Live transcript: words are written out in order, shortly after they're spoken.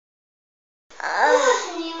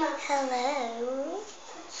Hello.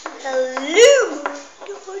 Hello.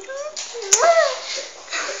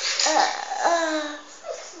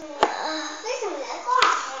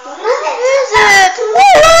 What is it?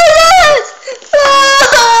 What is it?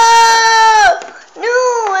 No,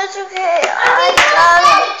 it's okay. I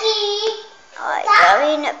got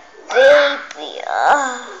in a baby.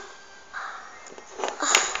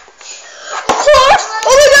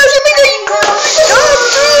 Oh my gosh,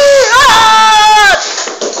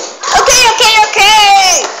 I'm getting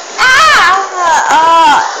okay.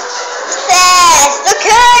 Fast.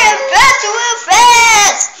 Okay, I'm fast, real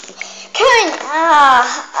fast.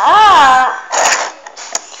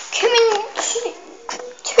 Come in,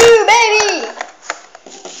 two, baby.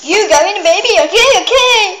 You got me the baby. Okay.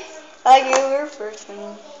 I'll give her first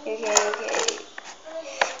one. Okay.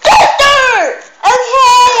 Sister!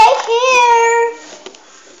 Okay, I'm here.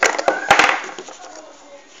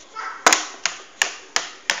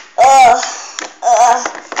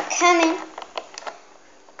 Coming.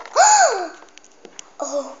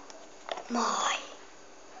 Oh my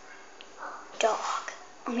dog.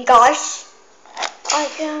 Oh my gosh. I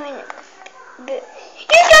got in. You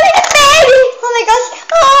got in a baby! Oh my gosh.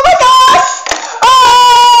 Oh my gosh. Oh!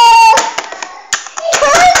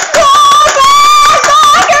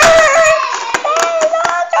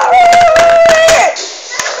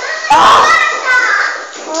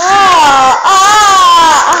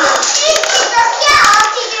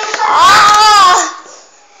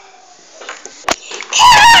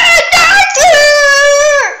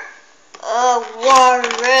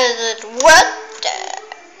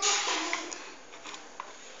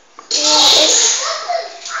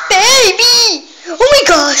 Baby! Oh my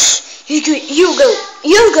gosh! You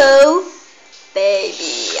go,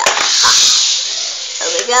 baby. Oh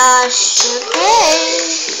my gosh, okay.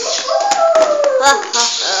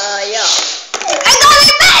 Yeah. I got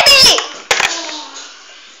a baby!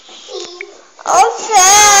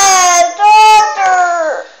 Okay,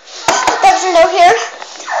 doctor. Doctor, no here.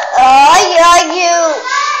 I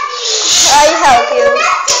help you.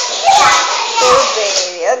 Oh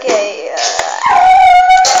baby, okay.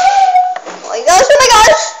 Oh my gosh.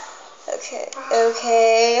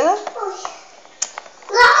 Okay.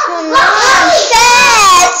 Come on,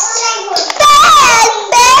 fast,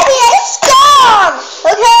 baby, it's gone.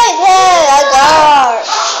 Okay, I got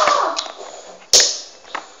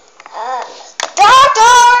her.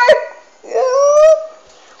 Doctor,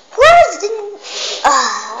 where's the?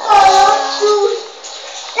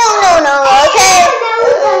 No. Okay.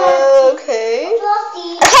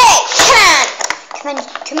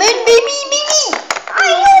 Come on, baby. Are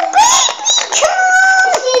you baby?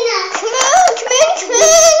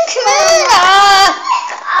 Come on.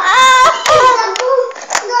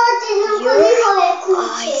 Your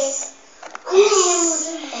eyes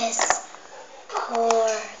is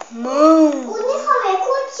hormone.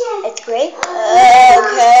 It's great.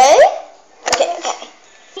 Okay.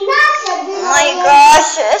 Oh my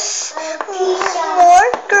gosh, it's more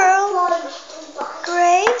girl.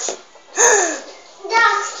 Great.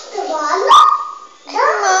 Come on.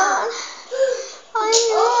 I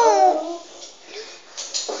know.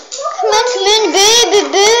 Come on, baby.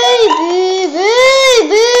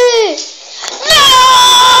 No!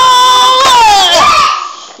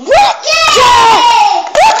 Richard!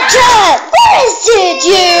 Where is it,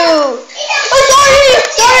 you? Oh, sorry,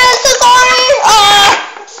 I'm so sorry.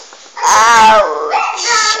 Ouch.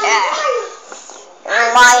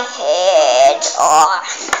 My head.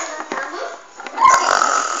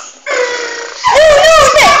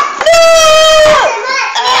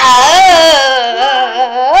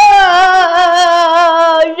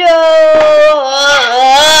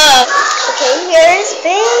 Okay, here's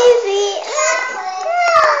baby.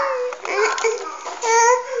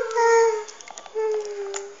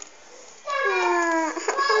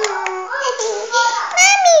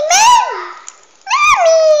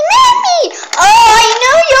 Mommy. Oh, I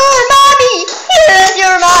know your mommy. Here's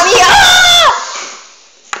your mommy.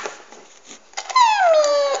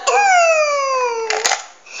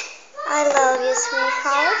 I love you,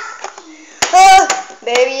 sweetheart.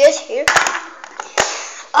 Baby is here.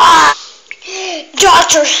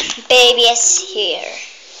 Doctor, baby is here.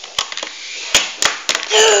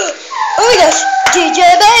 Oh my gosh, DJ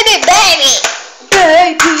baby.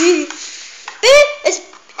 It's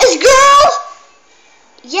girl.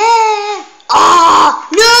 Yeah.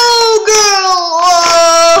 No, girl.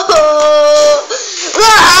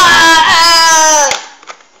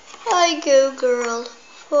 I go, girl.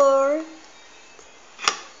 4.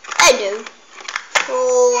 I do.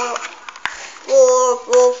 4.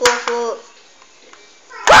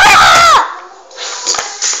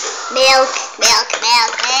 milk.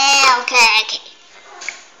 Okay.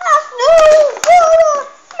 Oh, no,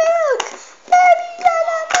 milk. Baby,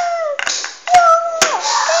 milk.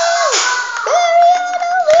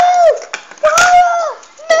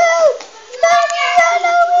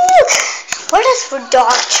 What is for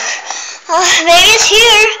doctor? Baby is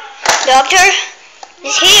here. Doctor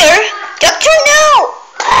is here. Doctor, no.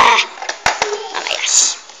 Oh my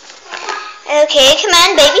gosh. Okay, come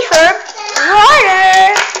on, baby Herb.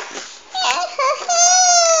 Water.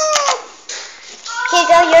 Here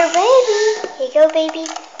go your baby. Here go, baby.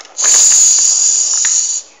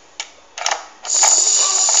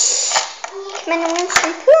 Come on, I'm gonna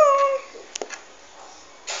sleep on.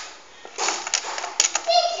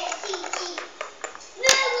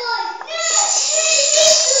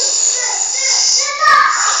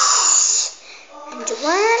 And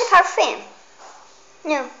one parfum.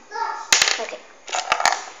 No. Okay.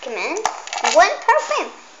 Come on. One parfum.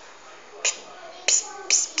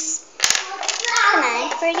 Come on,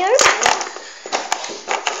 for your baby.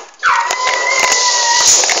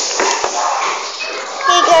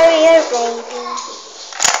 Here go your baby.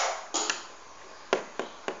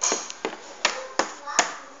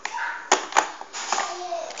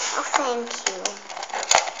 Oh, thank you.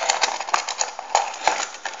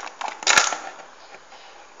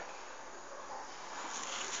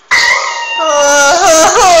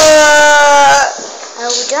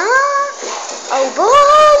 Hold on. Oh,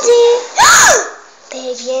 Baldy.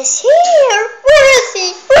 Baby is here. Where is he?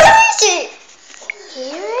 Where is he?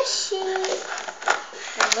 Here is she.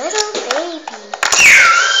 A little baby.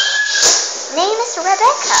 Name is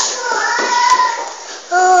Rebecca.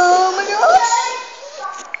 Oh my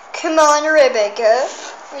gosh. Come on, Rebecca.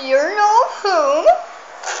 You're not home.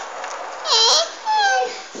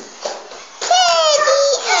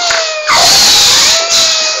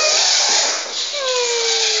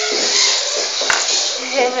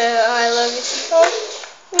 I love you so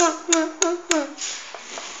much.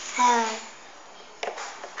 Hey!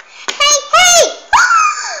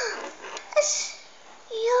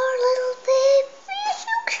 Your little baby is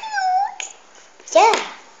so cute.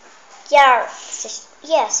 Yeah,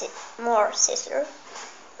 yes, more sister.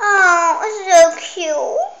 Oh, it's so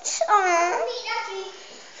cute. Oh.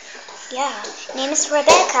 Yeah, name is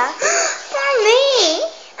Rebecca. Mommy.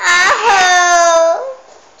 Oh.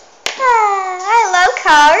 I love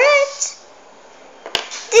carrot.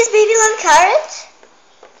 Does baby love carrot?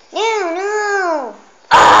 No.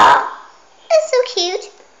 That's so cute.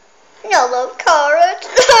 No, love carrot.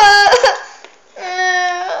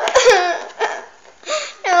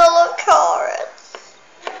 No, love carrot.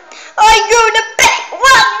 I go to bed.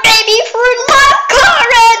 One baby for love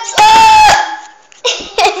carrots.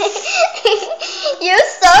 You're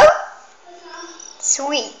so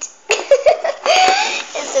sweet.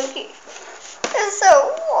 It's so cute. It's so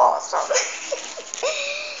awesome.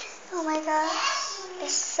 Oh my gosh.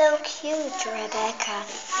 It's so cute, Rebecca.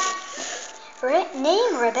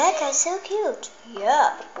 Name Rebecca is so cute.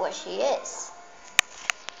 Yeah, what she is.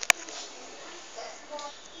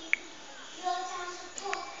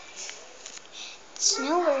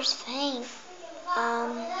 Snowbird's faint.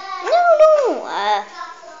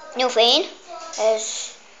 No faint.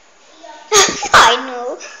 As I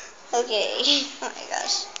know. Okay. Oh my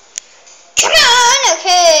gosh. Come on,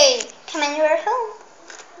 okay. Come on, you're at home.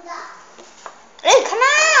 Hey, come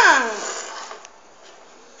on.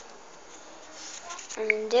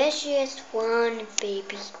 And this is one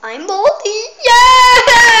baby. I'm Baldy.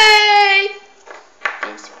 Yay!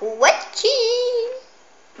 It's Wetchy.